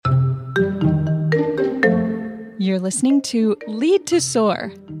you're listening to Lead to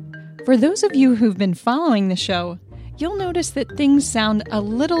Soar. For those of you who've been following the show, you'll notice that things sound a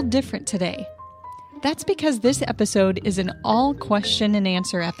little different today. That's because this episode is an all question and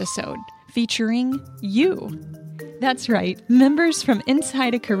answer episode featuring you. That's right, members from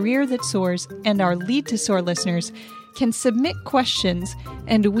Inside a Career That Soars and our Lead to Soar listeners can submit questions,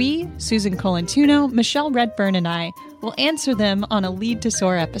 and we, Susan Colantuno, Michelle Redburn, and I will answer them on a Lead to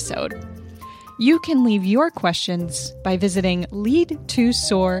Soar episode. You can leave your questions by visiting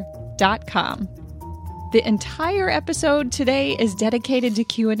leadtosoar.com. The entire episode today is dedicated to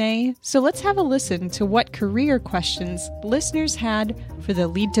Q&A, so let's have a listen to what career questions listeners had for the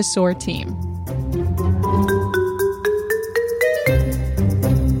Lead to Soar team.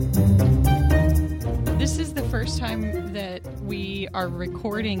 This is the first time that we are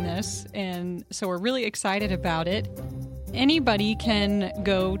recording this, and so we're really excited about it. Anybody can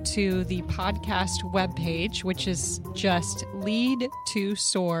go to the podcast webpage, which is just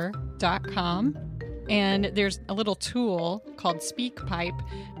leadtosoar.com. And there's a little tool called SpeakPipe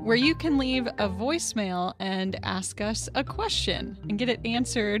where you can leave a voicemail and ask us a question and get it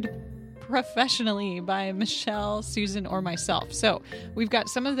answered professionally by Michelle, Susan, or myself. So we've got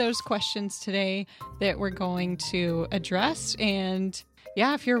some of those questions today that we're going to address. And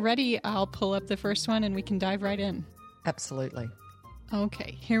yeah, if you're ready, I'll pull up the first one and we can dive right in. Absolutely.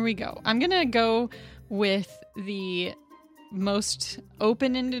 Okay, here we go. I'm going to go with the most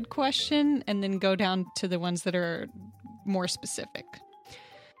open-ended question and then go down to the ones that are more specific.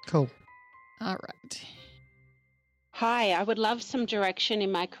 Cool. All right. Hi, I would love some direction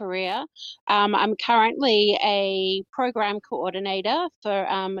in my career. I'm currently a program coordinator for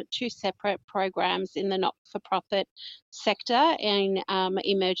two separate programs in the not-for-profit sector in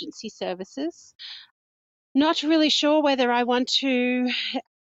emergency services. Not really sure whether I want to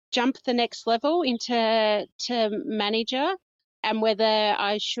jump the next level into manager and whether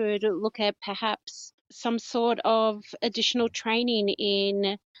I should look at perhaps some sort of additional training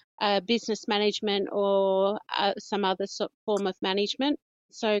in business management or some other form of management.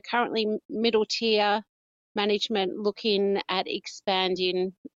 So currently middle tier management, looking at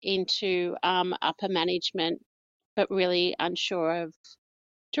expanding into upper management, but really unsure of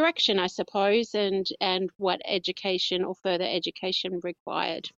direction, I suppose, and what education or further education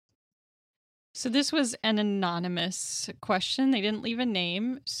required. So this was an anonymous question. They didn't leave a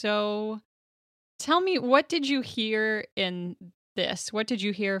name. So tell me, what did you hear in this? What did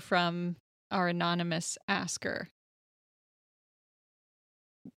you hear from our anonymous asker?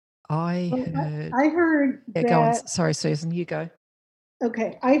 I heard yeah, that, go on. Sorry, Susan, you go.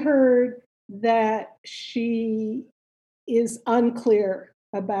 Okay, I heard that she is unclear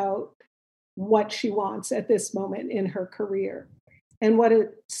about what she wants at this moment in her career. And what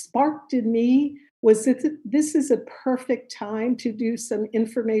it sparked in me was that this is a perfect time to do some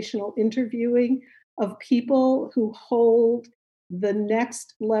informational interviewing of people who hold the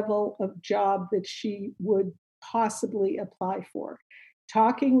next level of job that she would possibly apply for.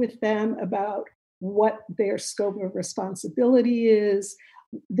 Talking with them about what their scope of responsibility is,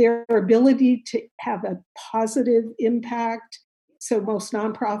 their ability to have a positive impact. So most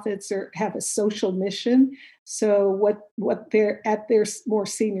nonprofits have a social mission. So what they're at their more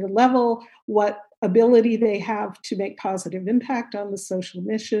senior level, what ability they have to make positive impact on the social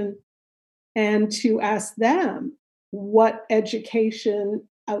mission, and to ask them what education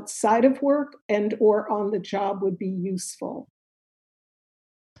outside of work and or on the job would be useful.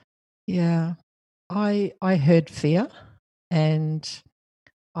 Yeah, I heard fear and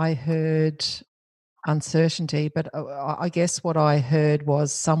I heard uncertainty, but I guess what I heard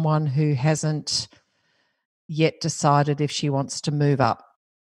was someone who hasn't yet decided if she wants to move up,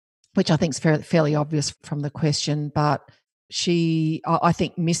 which I think is fairly obvious from the question. But I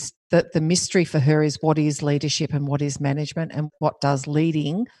think the mystery for her is what is leadership and what is management, and what does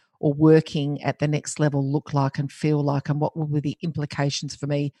leading or working at the next level look like and feel like, and what will be the implications for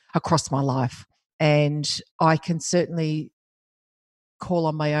me across my life. And I can certainly call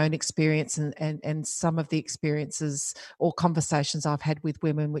on my own experience and some of the experiences or conversations I've had with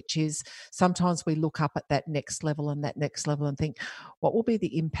women, which is sometimes we look up at that next level and think, what will be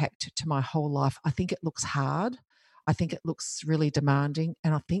the impact to my whole life? I think it looks hard. I think it looks really demanding.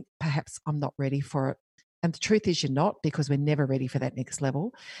 And I think perhaps I'm not ready for it. And the truth is you're not, because we're never ready for that next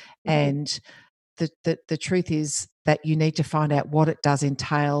level. Mm-hmm. And the truth is that you need to find out what it does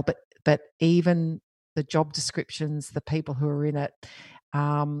entail, but even the job descriptions, the people who are in it,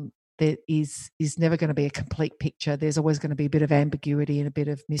 there is never going to be a complete picture. There's always going to be a bit of ambiguity and a bit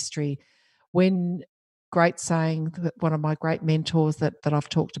of mystery. When great saying that one of my great mentors that I've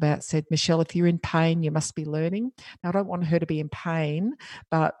talked about said, Michelle, if you're in pain, you must be learning. Now, I don't want her to be in pain,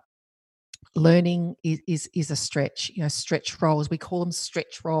 but learning is a stretch. Stretch roles, we call them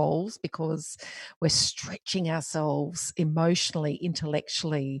stretch roles because we're stretching ourselves emotionally,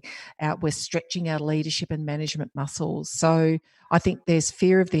 intellectually, we're stretching our leadership and management muscles. So I think there's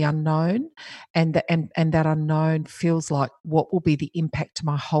fear of the unknown, and that unknown feels like, what will be the impact to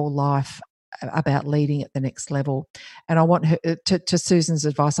my whole life about leading at the next level. And I want her to Susan's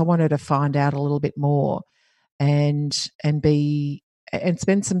advice, I want her to find out a little bit more and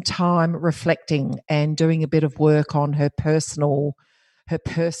spend some time reflecting and doing a bit of work on her personal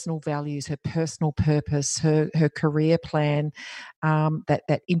values, her personal purpose, her career plan.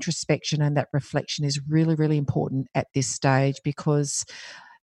 That introspection and that reflection is really, really important at this stage, because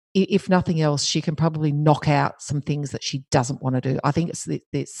if nothing else, she can probably knock out some things that she doesn't want to do. I think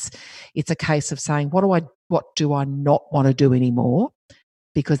it's a case of saying, what do I not want to do anymore?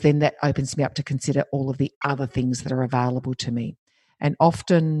 Because then that opens me up to consider all of the other things that are available to me. And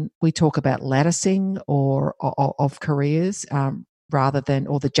often we talk about latticing or of careers rather than,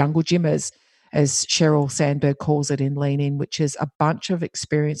 or the jungle gym, as Sheryl Sandberg calls it in Lean In, which is a bunch of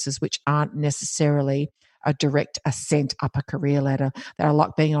experiences which aren't necessarily a direct ascent up a career ladder. They're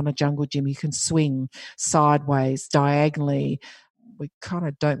like being on a jungle gym. You can swing sideways, diagonally. We kind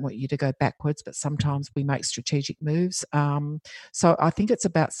of don't want you to go backwards, but sometimes we make strategic moves. So I think it's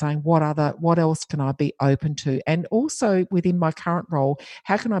about saying, what else can I be open to? And also within my current role,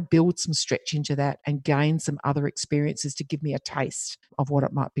 how can I build some stretch into that and gain some other experiences to give me a taste of what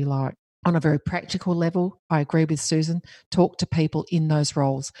it might be like? On a very practical level, I agree with Susan. Talk to people in those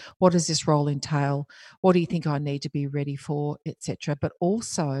roles. What does this role entail? What do you think I need to be ready for, etc.? But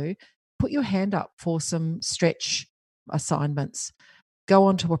also put your hand up for some stretch assignments. Go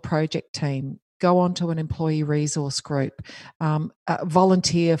onto a project team. Go onto an employee resource group.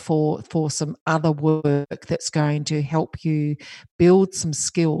 Volunteer for some other work that's going to help you build some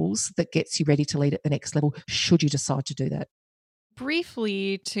skills that gets you ready to lead at the next level, should you decide to do that.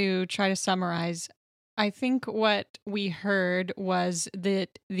 Briefly, to try to summarize, I think what we heard was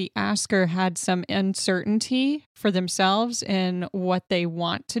that the asker had some uncertainty for themselves in what they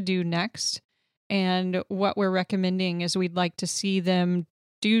want to do next. And what we're recommending is we'd like to see them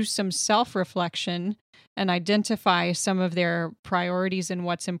do some self-reflection and identify some of their priorities and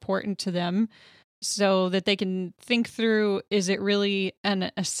what's important to them, so that they can think through, is it really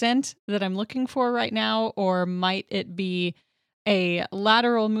an ascent that I'm looking for right now, or might it be a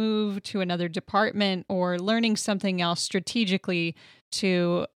lateral move to another department or learning something else strategically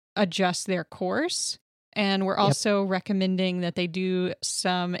to adjust their course. And we're also recommending that they do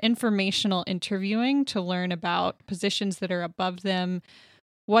some informational interviewing to learn about positions that are above them,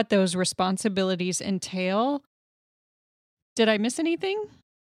 what those responsibilities entail. Did I miss anything?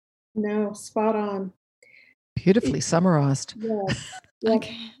 No, spot on. Beautifully summarized. Yes.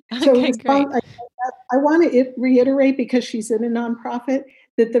 Okay. So Okay, great. I want to reiterate, because she's in a nonprofit,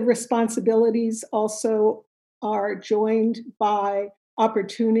 that the responsibilities also are joined by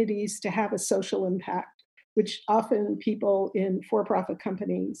opportunities to have a social impact, which often people in for-profit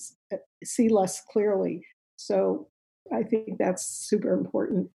companies see less clearly. So I think that's super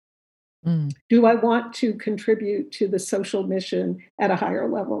important. Do I want to contribute to the social mission at a higher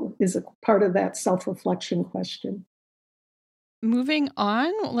level is a part of that self-reflection question. Moving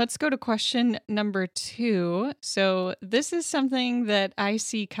on, let's go to question number 2. So this is something that I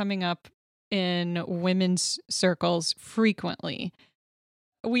see coming up in women's circles frequently.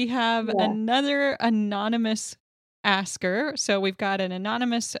 We have another anonymous asker. So we've got an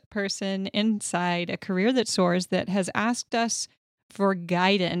anonymous person inside A Career That Soars that has asked us for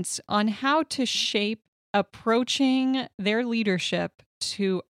guidance on how to shape approaching their leadership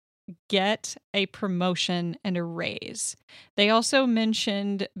to get a promotion and a raise. They also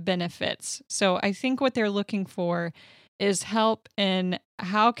mentioned benefits. So I think what they're looking for is help in,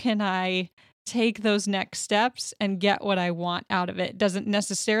 how can I take those next steps and get what I want out of it. Doesn't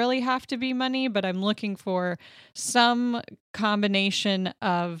necessarily have to be money, but I'm looking for some combination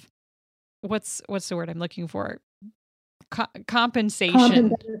of what's the word I'm looking for?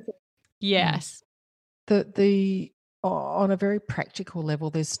 Compensation. Yes. On a very practical level,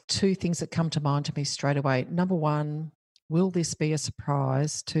 there's 2 things that come to mind to me straight away. Number one, will this be a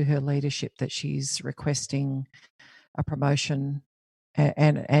surprise to her leadership that she's requesting a promotion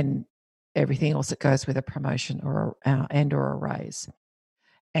and everything else that goes with a promotion or a raise?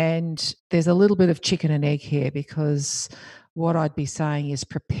 And there's a little bit of chicken and egg here, because what I'd be saying is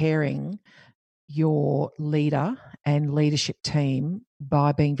preparing your leader and leadership team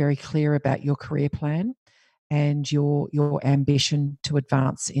by being very clear about your career plan and your ambition to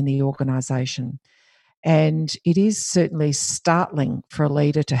advance in the organisation. And it is certainly startling for a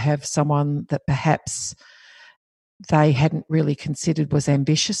leader to have someone that perhaps they hadn't really considered was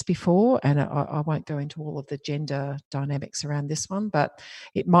ambitious before. And I won't go into all of the gender dynamics around this one, but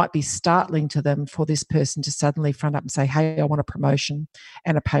it might be startling to them for this person to suddenly front up and say, hey, I want a promotion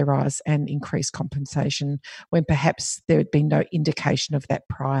and a pay rise and increased compensation, when perhaps there had been no indication of that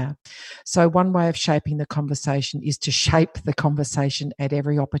prior. So one way of shaping the conversation is to shape the conversation at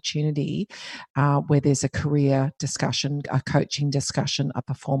every opportunity where there's a career discussion, a coaching discussion, a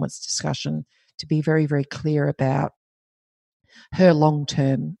performance discussion, to be very, very clear about her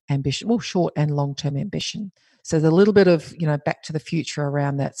long-term ambition, well, short and long-term ambition. So the little bit of, back to the future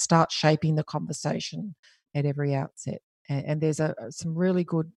around that, start shaping the conversation at every outset. And there's some really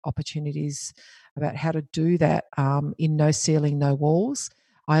good opportunities about how to do that in No Ceiling, No Walls.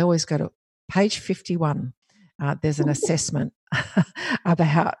 I always go to page 51. There's an assessment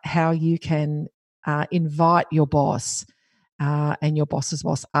about how you can invite your boss and your boss's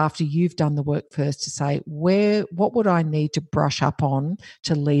boss, after you've done the work first, to say, what would I need to brush up on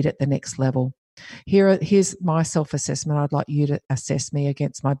to lead at the next level? Here's my self-assessment. I'd like you to assess me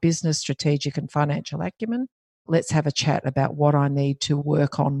against my business, strategic and financial acumen. Let's have a chat about what I need to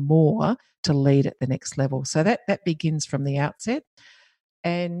work on more to lead at the next level. So that begins from the outset.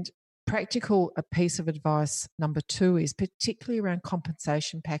 And a piece of advice number 2 is, particularly around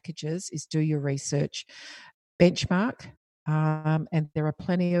compensation packages, is do your research. Benchmark. And there are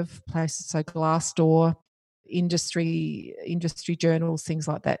plenty of places, so Glassdoor, industry journals, things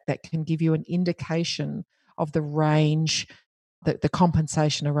like that can give you an indication of the range, the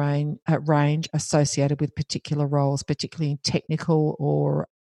compensation range associated with particular roles, particularly in technical or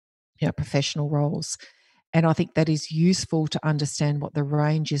professional roles. And I think that is useful to understand what the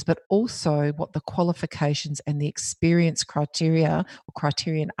range is, but also what the qualifications and the experience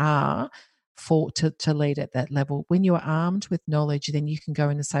criterion are to lead at that level. When you're armed with knowledge, then you can go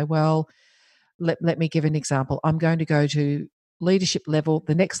in and say, well, let me give an example. I'm going to go to leadership level,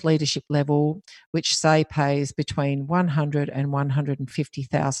 the next leadership level, which say pays between $100,000 and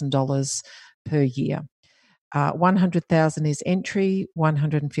 $150,000 per year. $100,000 is entry,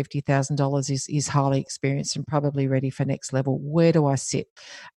 $150,000 is highly experienced and probably ready for next level. Where do I sit?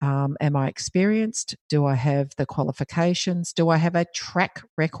 Am I experienced? Do I have the qualifications? Do I have a track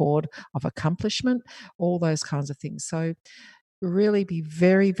record of accomplishment? All those kinds of things. So really be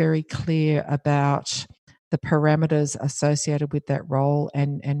very, very clear about the parameters associated with that role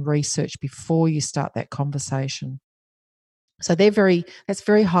and research before you start that conversation. So that's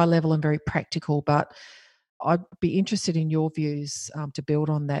very high level and very practical, but I'd be interested in your views to build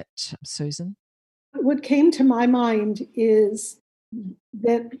on that, Susan. What came to my mind is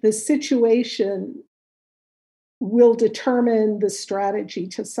that the situation will determine the strategy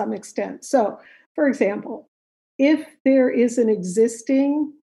to some extent. So, for example, if there is an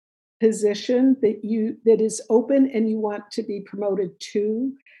existing position that is open and you want to be promoted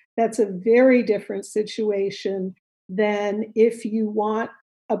to, that's a very different situation than if you want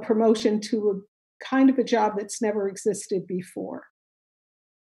a promotion to a kind of a job that's never existed before.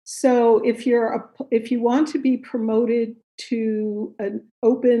 So if you want to be promoted to an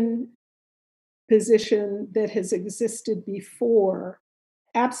open position that has existed before,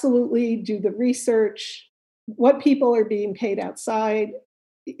 absolutely do the research, what people are being paid outside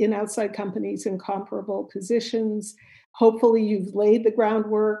companies in comparable positions. Hopefully you've laid the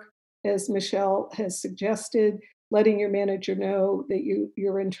groundwork, as Michelle has suggested, letting your manager know that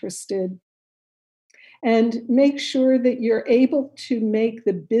you're interested. And make sure that you're able to make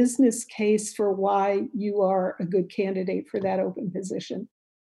the business case for why you are a good candidate for that open position.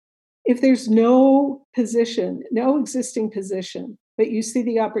 If there's no existing position, but you see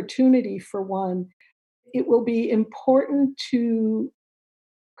the opportunity for one, it will be important to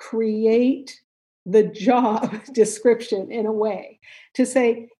create the job description in a way to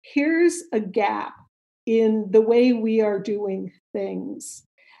say, here's a gap in the way we are doing things.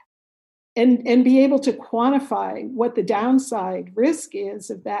 And be able to quantify what the downside risk is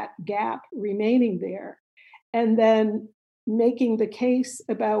of that gap remaining there, and then making the case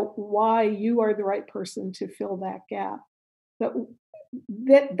about why you are the right person to fill that gap.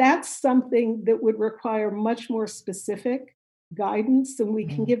 That's something that would require much more specific guidance than we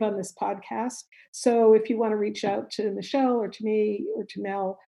can give on this podcast. So if you want to reach out to Michelle or to me or to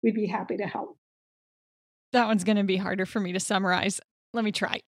Mel, we'd be happy to help. That one's going to be harder for me to summarize. Let me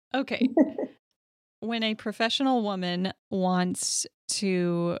try. Okay. When a professional woman wants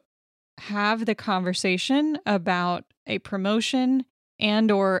to have the conversation about a promotion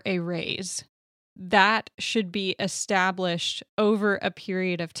and or a raise, that should be established over a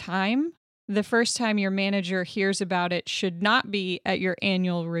period of time. The first time your manager hears about it should not be at your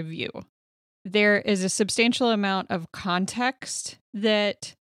annual review. There is a substantial amount of context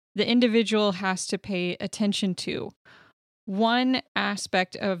that the individual has to pay attention to. One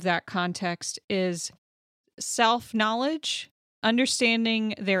aspect of that context is self-knowledge,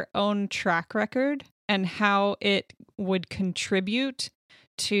 understanding their own track record and how it would contribute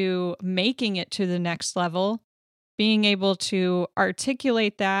to making it to the next level, being able to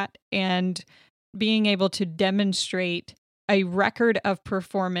articulate that and being able to demonstrate a record of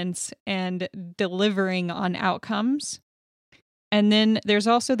performance and delivering on outcomes. And then there's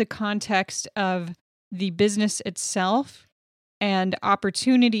also the context of the business itself and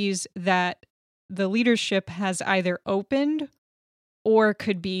opportunities that the leadership has either opened or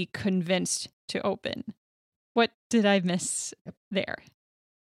could be convinced to open. What did I miss there?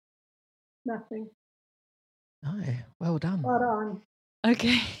 Nothing. No, well done. Spot on.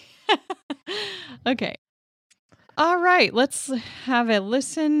 Okay. Okay. All right. Let's have a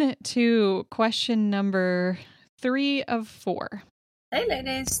listen to question number 3 of 4. Hey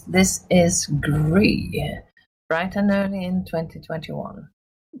ladies, this is Gree, bright and early in 2021.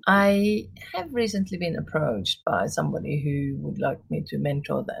 I have recently been approached by somebody who would like me to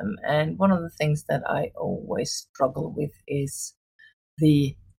mentor them, and one of the things that I always struggle with is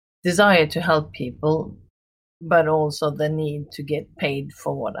the desire to help people, but also the need to get paid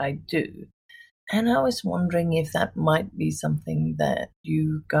for what I do. And I was wondering if that might be something that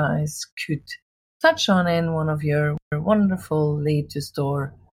you guys could touch on in one of your wonderful Lead to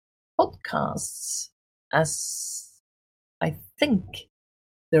Store podcasts, as I think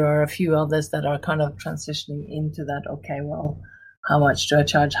there are a few others that are kind of transitioning into that. Okay, well, how much do I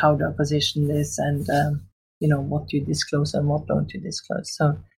charge? How do I position this? And, what do you disclose and what don't you disclose?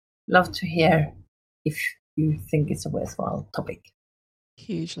 So love to hear if you think it's a worthwhile topic.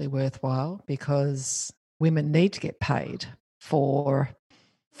 Hugely worthwhile, because women need to get paid for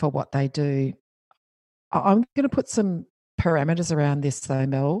what they do. I'm going to put some parameters around this though,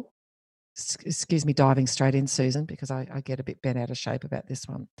 Mel. Excuse me, diving straight in, Susan, because I get a bit bent out of shape about this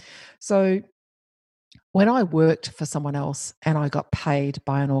one. So when I worked for someone else and I got paid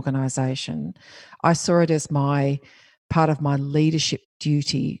by an organisation, I saw it as part of my leadership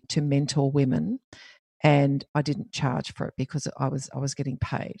duty to mentor women, and I didn't charge for it because I was getting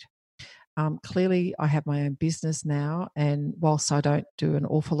paid. Clearly, I have my own business now, and whilst I don't do an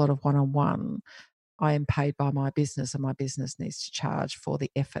awful lot of one-on-one, I am paid by my business, and my business needs to charge for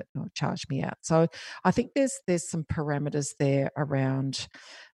the effort or charge me out. So I think there's some parameters there around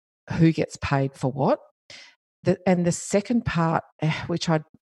who gets paid for what. And the second part, which I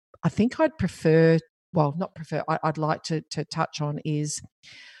think I'd prefer, well, not prefer, I'd like to touch on, is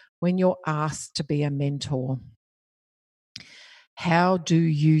when you're asked to be a mentor, how do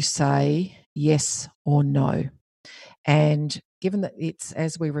you say yes or no? And given that it's,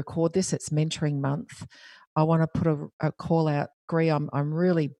 as we record this, it's mentoring month, I want to put a call out. Gree, I'm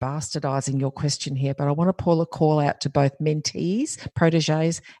really bastardizing your question here, but I want to pull a call out to both mentees,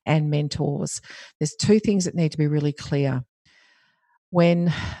 proteges, and mentors. There's 2 things that need to be really clear.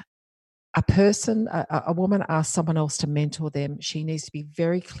 When a woman asks someone else to mentor them, she needs to be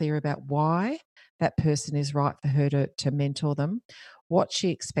very clear about why that person is right for her to mentor them, what she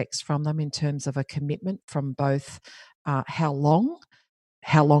expects from them in terms of a commitment from both how long.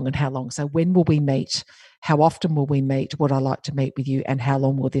 So when will we meet? How often will we meet? Would I like to meet with you? And how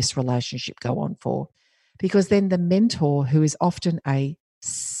long will this relationship go on for? Because then the mentor, who is often a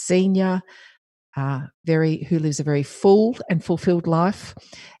senior, who lives a very full and fulfilled life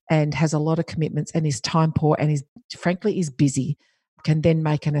and has a lot of commitments and is time poor and is busy, can then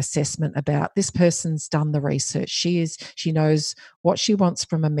make an assessment about this person's done the research. She knows what she wants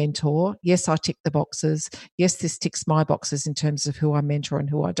from a mentor. Yes, I tick the boxes. Yes, this ticks my boxes in terms of who I mentor and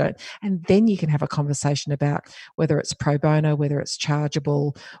who I don't. And then you can have a conversation about whether it's pro bono, whether it's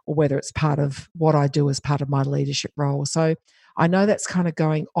chargeable, or whether it's part of what I do as part of my leadership role. So I know that's kind of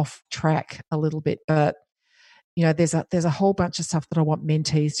going off track a little bit, but there's a whole bunch of stuff that I want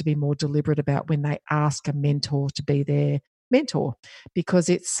mentees to be more deliberate about when they ask a mentor to be their mentor, because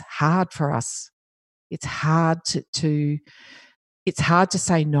it's hard for us. It's hard to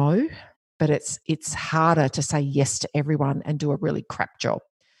say no, but it's harder to say yes to everyone and do a really crap job.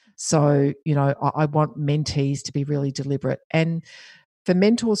 So, I want mentees to be really deliberate. And for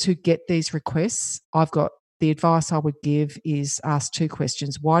mentors who get these requests, the advice I would give is ask 2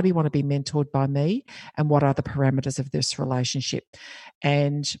 questions. Why do you want to be mentored by me? And what are the parameters of this relationship?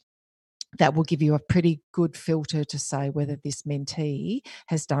 And that will give you a pretty good filter to say whether this mentee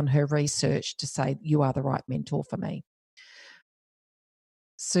has done her research to say you are the right mentor for me.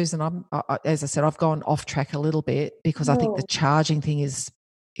 Susan, as I said, I've gone off track a little bit because I think the charging thing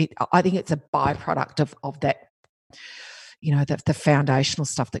I think it's a byproduct of that, the foundational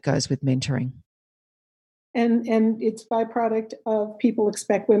stuff that goes with mentoring. And it's byproduct of people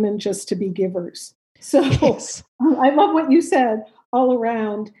expect women just to be givers. So yes. I love what you said all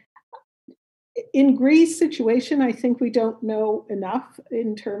around. In Gree's situation, I think we don't know enough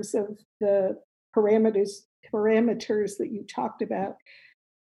in terms of the parameters that you talked about.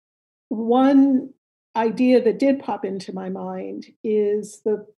 One idea that did pop into my mind is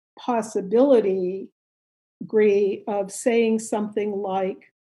the possibility, Gree, of saying something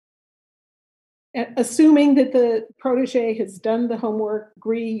like, assuming that the protege has done the homework,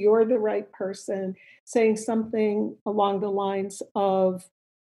 Gree, you're the right person, saying something along the lines of,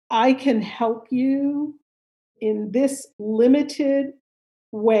 I can help you in this limited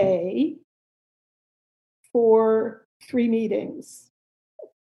way for 3 meetings.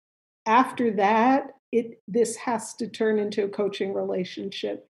 After that, this has to turn into a coaching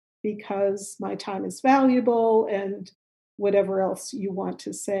relationship because my time is valuable and whatever else you want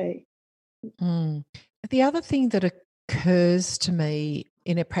to say. The other thing that occurs to me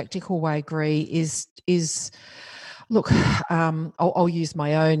in a practical way, Gree, is look, I'll use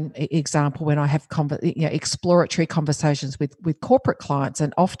my own example when I have exploratory conversations with corporate clients,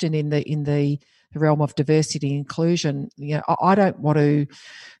 and often in the realm of diversity and inclusion. I don't want to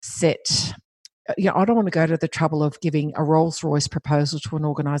I don't want to go to the trouble of giving a Rolls-Royce proposal to an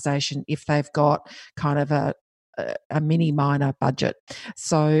organisation if they've got kind of a mini minor budget.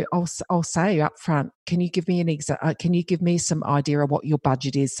 So I'll say up front, can you give me some idea of what your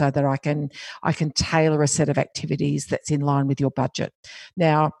budget is so that I can tailor a set of activities that's in line with your budget.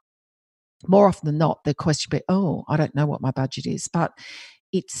 Now, more often than not, the question will be, I don't know what my budget is, but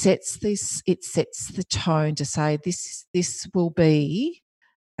it sets the tone to say this will be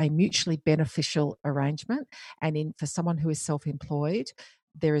a mutually beneficial arrangement, and for someone who is self-employed,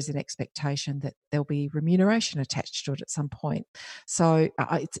 there is an expectation that there'll be remuneration attached to it at some point. So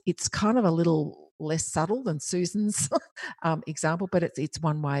it's kind of a little less subtle than Susan's example, but it's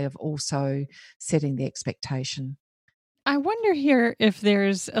one way of also setting the expectation. I wonder here if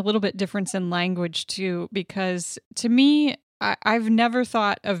there's a little bit difference in language too, because to me, I've never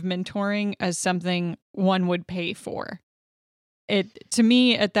thought of mentoring as something one would pay for. To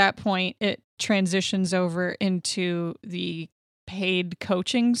me, at that point, it transitions over into the paid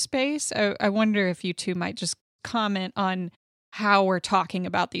coaching space. I wonder if you two might just comment on how we're talking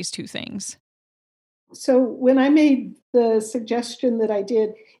about these two things. So when I made the suggestion that I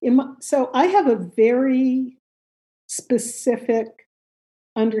did, so I have a very specific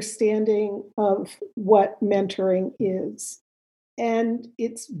understanding of what mentoring is. And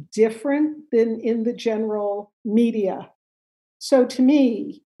it's different than in the general media. So to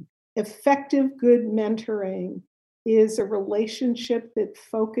me, effective, good mentoring is a relationship that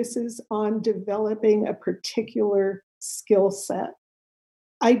focuses on developing a particular skill set.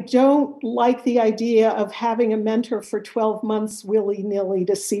 I don't like the idea of having a mentor for 12 months willy-nilly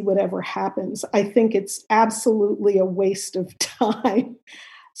to see whatever happens. I think it's absolutely a waste of time.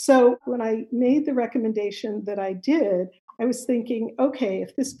 So when I made the recommendation that I did, I was thinking, okay,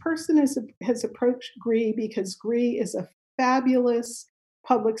 if this person has approached Gree because Gree is a fabulous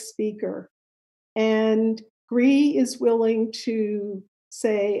public speaker, and Gree is willing to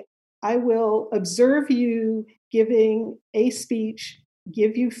say, I will observe you giving a speech,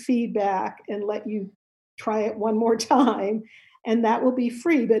 give you feedback, and let you try it one more time, and that will be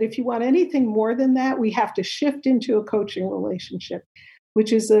free. But if you want anything more than that, we have to shift into a coaching relationship,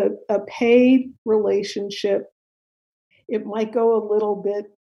 which is a paid relationship. It might go a little bit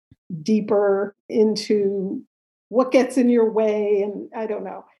deeper into what gets in your way, and I don't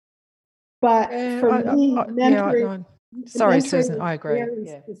know. But for me, mentoring. Sorry, Susan, I agree. Very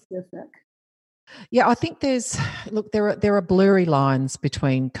specific. Yeah, I think there are blurry lines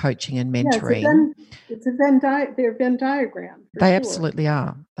between coaching and mentoring. Yeah, they're Venn diagram. They absolutely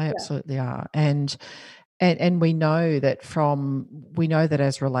are. They absolutely are. And we know that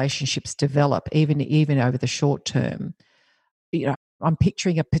as relationships develop, even over the short term, I'm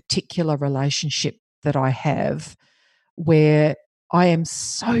picturing a particular relationship that I have where I am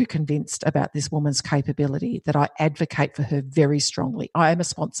so convinced about this woman's capability that I advocate for her very strongly. I am a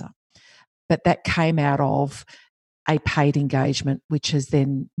sponsor, but that came out of a paid engagement, which has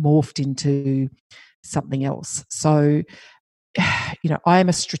then morphed into something else. So, I am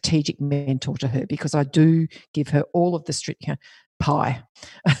a strategic mentor to her because I do give her all of the pie.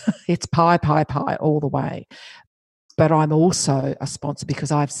 It's pie all the way. But I'm also a sponsor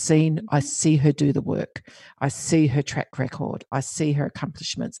because I see her do the work. I see her track record. I see her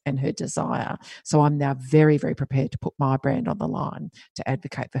accomplishments and her desire. So I'm now very, very prepared to put my brand on the line to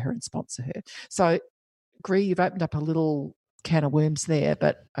advocate for her and sponsor her. So, Gree, you've opened up a little can of worms there,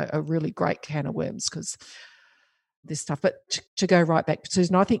 but a really great can of worms because this stuff. But to go right back,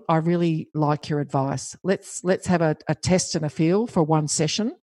 Susan, I think I really like your advice. Let's have a test and a feel for one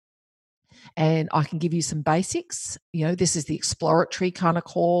session. And I can give you some basics. This is the exploratory kind of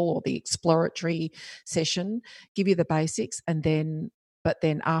call or the exploratory session. Give you the basics, but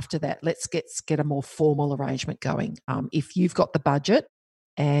then after that, let's get a more formal arrangement going. If you've got the budget,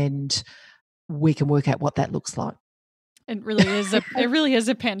 and we can work out what that looks like. It really is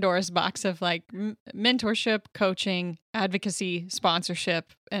a Pandora's box of like mentorship, coaching, advocacy,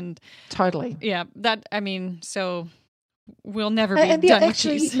 sponsorship, and totally. Yeah, so we'll never be done with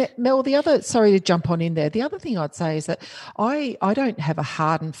these. Mel, sorry to jump on in there. The other thing I'd say is that I don't have a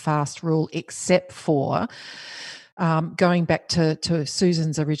hard and fast rule except for going back to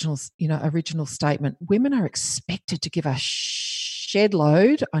Susan's original statement. Women are expected to give a shed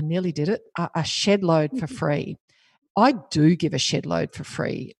load. I nearly did it. A shed load for free. I do give a shed load for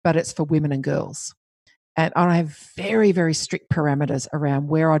free, but it's for women and girls. And I have very, very strict parameters around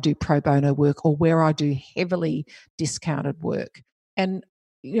where I do pro bono work or where I do heavily discounted work. And,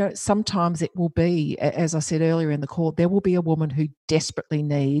 sometimes it will be, as I said earlier in the call, there will be a woman who desperately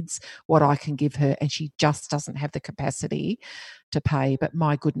needs what I can give her and she just doesn't have the capacity to pay. But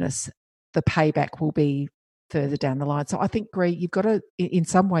my goodness, the payback will be further down the line. So I think, Gree, you've got to, in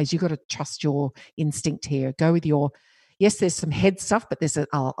some ways, you've got to trust your instinct here. Go with yes, there's some head stuff, but there's a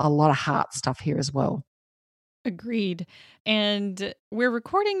lot of heart stuff here as well. Agreed. And we're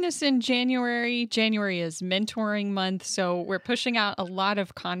recording this in January. January is mentoring month, so we're pushing out a lot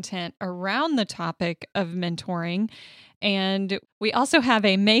of content around the topic of mentoring. And we also have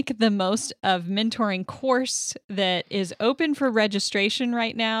a Make the Most of Mentoring course that is open for registration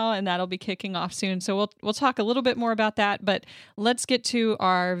right now, and that'll be kicking off soon. So we'll talk a little bit more about that, but let's get to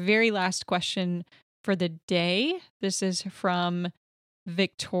our very last question for the day. This is from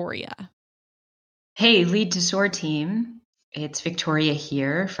Victoria. Hey, Lead to Soar team. It's Victoria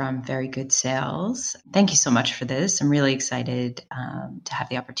here from Very Good Sales. Thank you so much for this. I'm really excited to have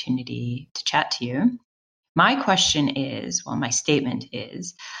the opportunity to chat to you. My statement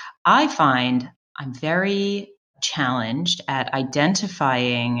is, I find I'm very challenged at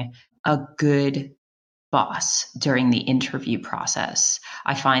identifying a good boss during the interview process.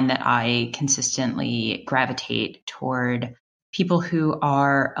 I find that I consistently gravitate toward people who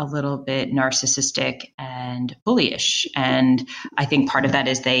are a little bit narcissistic and bullyish. And I think part of that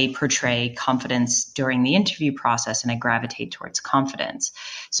is they portray confidence during the interview process, and I gravitate towards confidence.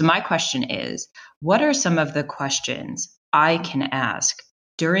 So my question is, what are some of the questions I can ask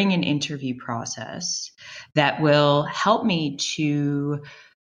during an interview process that will help me to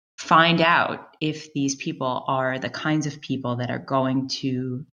find out if these people are the kinds of people that are going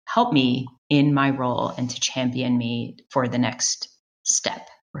to help me in my role and to champion me for the next step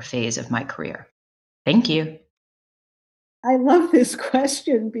or phase of my career? Thank you. I love this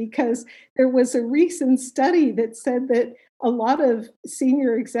question because there was a recent study that said that a lot of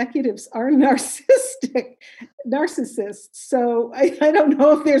senior executives are narcissists. So I don't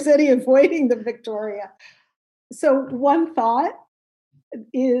know if there's any avoiding them, Victoria. So one thought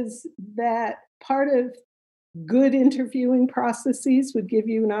is that part of good interviewing processes would give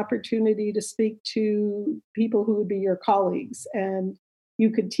you an opportunity to speak to people who would be your colleagues, and you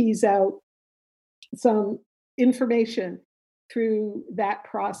could tease out some information through that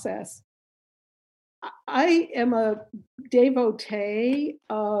process. I am a devotee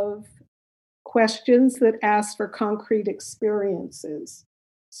of questions that ask for concrete experiences.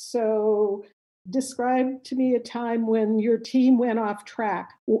 So describe to me a time when your team went off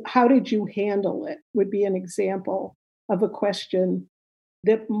track. How did you handle it? Would be an example of a question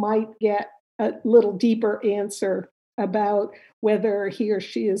that might get a little deeper answer about whether he or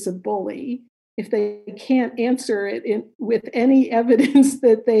she is a bully. If they can't answer it with any evidence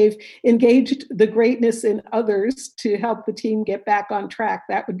that they've engaged the greatness in others to help the team get back on track,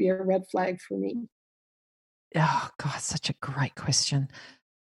 that would be a red flag for me. Oh, God, such a great question.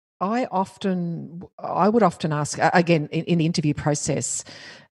 I would often ask, again, in the interview process,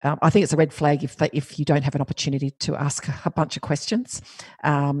 I think it's a red flag if you don't have an opportunity to ask a bunch of questions,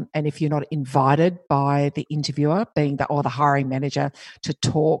 and if you're not invited by the interviewer, being the hiring manager, to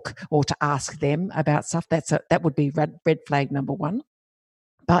talk or to ask them about stuff. That would be red flag number one.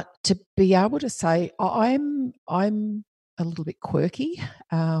 But to be able to say, I'm a little bit quirky.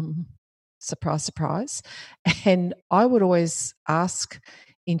 Surprise, surprise. And I would always ask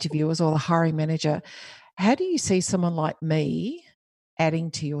interviewers or the hiring manager, how do you see someone like me adding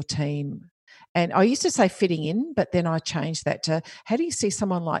to your team? And I used to say fitting in, but then I changed that to, how do you see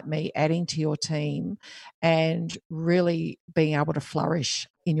someone like me adding to your team and really being able to flourish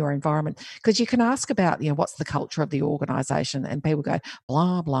in your environment? Because you can ask about, what's the culture of the organization, and people go,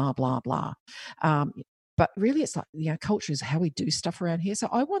 blah, blah, blah, blah. But really, it's like, culture is how we do stuff around here. So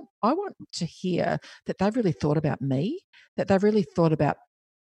I want to hear that they've really thought about me, that they've really thought about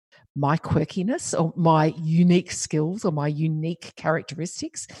my quirkiness or my unique skills or my unique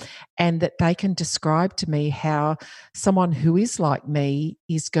characteristics, and that they can describe to me how someone who is like me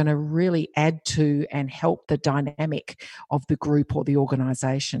is going to really add to and help the dynamic of the group or the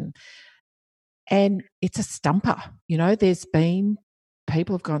organization. And it's a stumper. There's been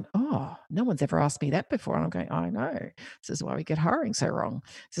people have gone, oh, no one's ever asked me that before. And I'm going, I know. This is why we get hiring so wrong.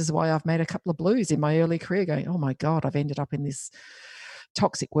 This is why I've made a couple of blues in my early career going, oh my God, I've ended up in this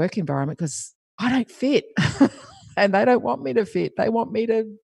toxic work environment because I don't fit. And they don't want me to fit. They want me to,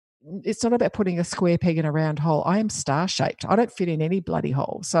 it's not about putting a square peg in a round hole. I am star-shaped. I don't fit in any bloody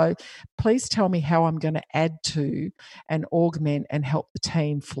hole. So please tell me how I'm going to add to and augment and help the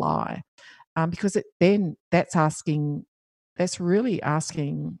team fly. Because that's really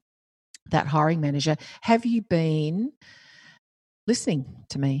asking that hiring manager, have you been listening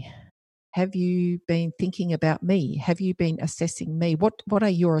to me? Have you been thinking about me? Have you been assessing me? What are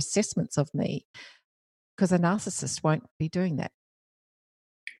your assessments of me? Because a narcissist won't be doing that.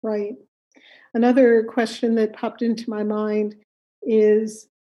 Right. Another question that popped into my mind is,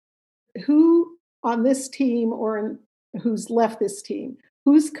 who on this team or who's left this team,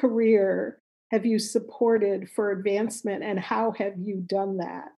 whose career have you supported for advancement, and how have you done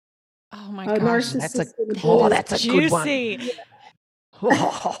that? Oh my gosh, that's a good one.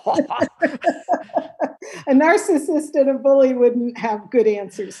 A narcissist and a bully wouldn't have good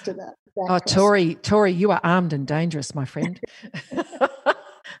answers to that. Oh, Tori, you are armed and dangerous, my friend.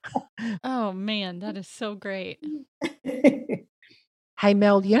 Oh man, that is so great. Hey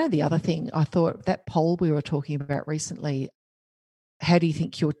Mel, the other thing I thought, that poll we were talking about recently, how do you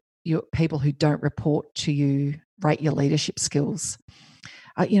think your people who don't report to you rate your leadership skills?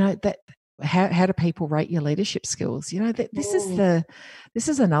 How do people rate your leadership skills? This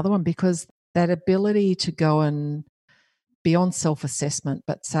is another one, because that ability to go and beyond self-assessment,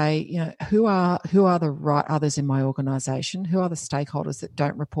 but say, who are the right others in my organization? Who are the stakeholders that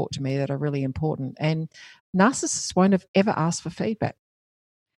don't report to me that are really important? And narcissists won't have ever asked for feedback.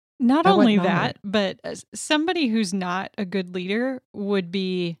 Not only that, but somebody who's not a good leader would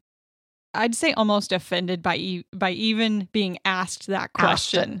be, I'd say, almost offended by even being asked that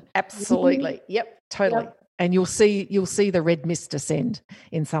question. Absolutely. Yep, totally. Yep. And you'll see the red mist descend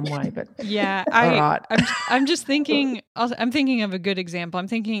in some way. But yeah, I'm just thinking. I'm thinking of a good example. I'm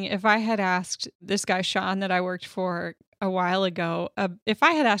thinking if I had asked this guy Sean that I worked for a while ago, if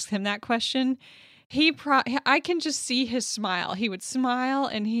I had asked him that question, I can just see his smile. He would smile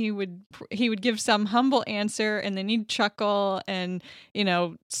and he would give some humble answer, and then he'd chuckle and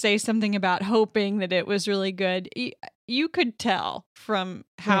say something about hoping that it was really good. You could tell from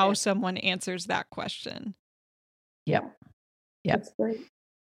how someone answers that question. Yep. That's great.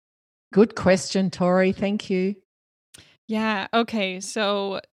 Good question, Tori. Thank you. Yeah. Okay.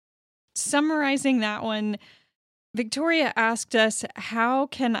 So summarizing that one, Victoria asked us, how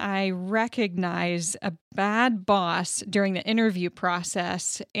can I recognize a bad boss during the interview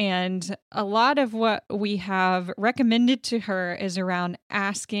process? And a lot of what we have recommended to her is around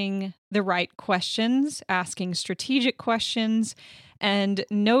asking the right questions, asking strategic questions, and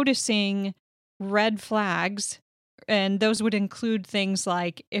noticing red flags. And those would include things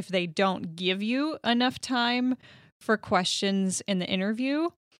like if they don't give you enough time for questions in the interview,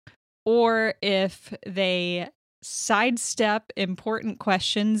 or if they sidestep important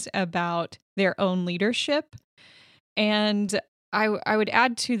questions about their own leadership. And I would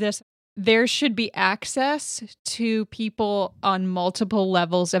add to this, there should be access to people on multiple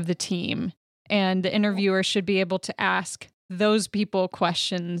levels of the team, and the interviewer should be able to ask those people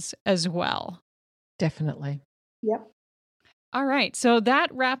questions as well. Definitely. Yep. All right. So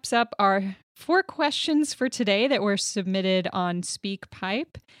that wraps up our 4 questions for today that were submitted on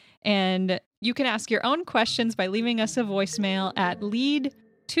SpeakPipe. And you can ask your own questions by leaving us a voicemail at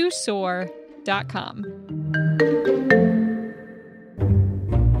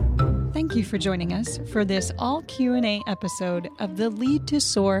lead2soar.com. Thank you for joining us for this all Q&A episode of the Lead to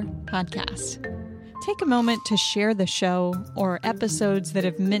Soar podcast. Take a moment to share the show or episodes that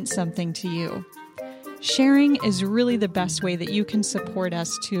have meant something to you. Sharing is really the best way that you can support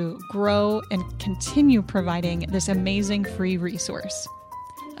us to grow and continue providing this amazing free resource.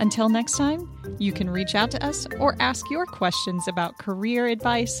 Until next time, you can reach out to us or ask your questions about career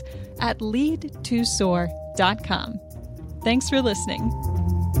advice at leadtosoar.com. Thanks for listening.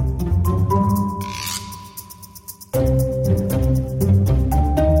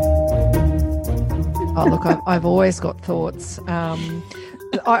 Oh, look, I've always got thoughts.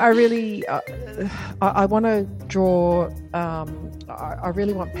 I really want to draw. I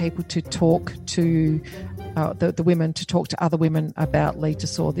really want people to talk to the women, to talk to other women about Lead to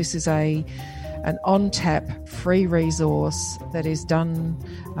Soar. This is an on-tap free resource that is done,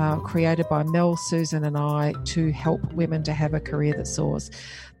 created by Mel, Susan and I to help women to have a career that soars.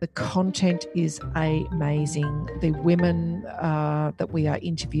 The content is amazing. The women that we are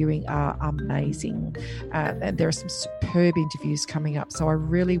interviewing are amazing. And there are some superb interviews coming up. So I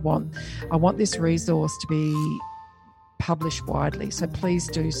want this resource to be published widely. So please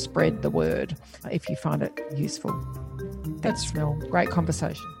do spread the word if you find it useful. Thanks, Mel. Great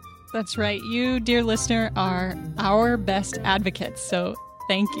conversation. That's right. You, dear listener, are our best advocates. So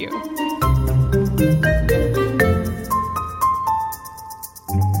thank you.